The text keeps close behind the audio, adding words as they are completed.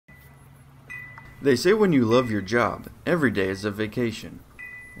They say when you love your job, every day is a vacation.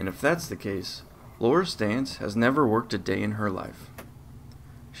 And if that's the case, Laura Stants has never worked a day in her life.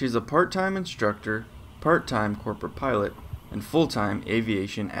 She's a part-time instructor, part-time corporate pilot, and full-time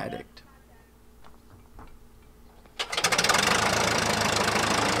aviation addict.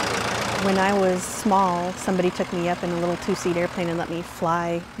 When I was small, somebody took me up in a little two-seat airplane and let me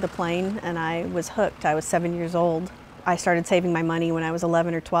fly the plane, and I was hooked. I was 7 years old. I started saving my money when I was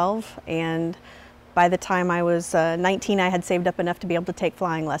 11 or 12, and by the time I was 19, I had saved up enough to be able to take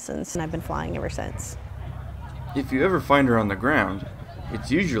flying lessons, and I've been flying ever since. If you ever find her on the ground, it's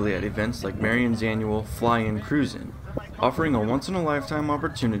usually at events like Marion's annual Fly-In Cruise-In, offering a once-in-a-lifetime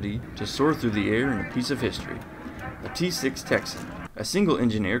opportunity to soar through the air in a piece of history. A T-6 Texan, a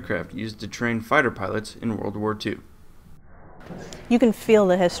single-engine aircraft used to train fighter pilots in World War II. You can feel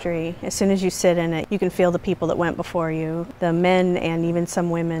the history. As soon as you sit in it, you can feel the people that went before you, the men and even some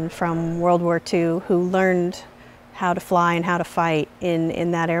women from World War II who learned how to fly and how to fight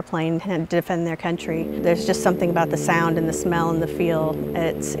in that airplane and defend their country. There's just something about the sound and the smell and the feel.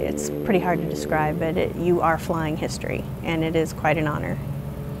 It's pretty hard to describe, but you are flying history, and it is quite an honor.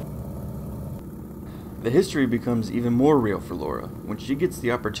 The history becomes even more real for Laura when she gets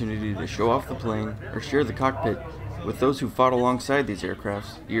the opportunity to show off the plane or share the cockpit with those who fought alongside these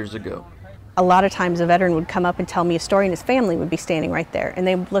aircrafts years ago. A lot of times a veteran would come up and tell me a story, and his family would be standing right there, and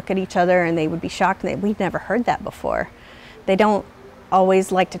they would look at each other and they would be shocked, and we'd never heard that before. They don't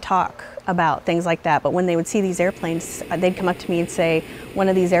always like to talk about things like that, but when they would see these airplanes, they'd come up to me and say, one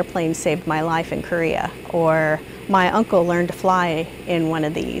of these airplanes saved my life in Korea, or my uncle learned to fly in one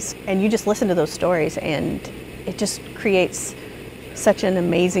of these. And you just listen to those stories, and it just creates such an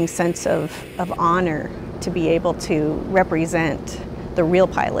amazing sense of honor to be able to represent the real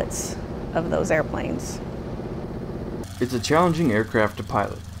pilots of those airplanes. It's a challenging aircraft to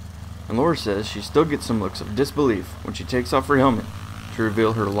pilot, and Laura says she still gets some looks of disbelief when she takes off her helmet to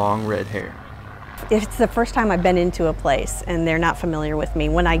reveal her long red hair. It's the first time I've been into a place and they're not familiar with me.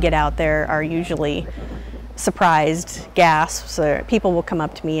 When I get out, there are usually surprised gasps, or people will come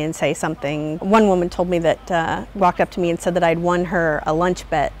up to me and say something. One woman told me that, walked up to me and said that I'd won her a lunch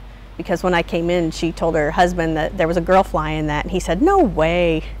bet, because when I came in, she told her husband that there was a girl flying that, and he said, "No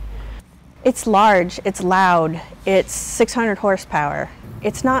way." It's large, it's loud, it's 600 horsepower.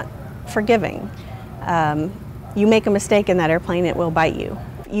 It's not forgiving. You make a mistake in that airplane, it will bite you.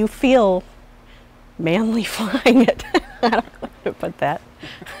 You feel manly flying it. I don't know how to put that,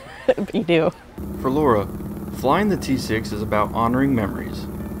 but you do. For Laura, flying the T-6 is about honoring memories,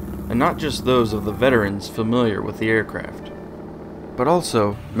 and not just those of the veterans familiar with the aircraft, but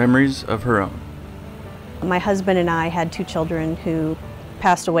also memories of her own. My husband and I had 2 children who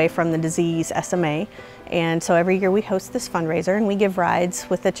passed away from the disease SMA, and so every year we host this fundraiser and we give rides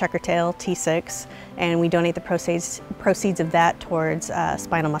with the Checkertail T-6, and we donate the proceeds of that towards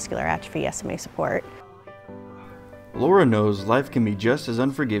spinal muscular atrophy SMA support. Laura knows life can be just as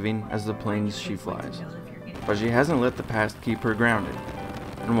unforgiving as the planes she flies, but she hasn't let the past keep her grounded,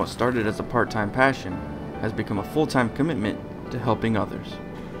 and what started as a part-time passion has become a full-time commitment to helping others.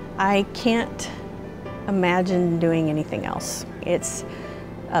 I can't imagine doing anything else. It's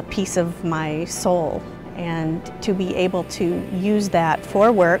a piece of my soul, and to be able to use that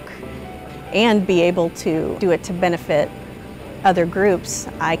for work and be able to do it to benefit other groups,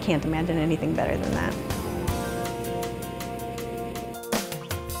 I can't imagine anything better than that.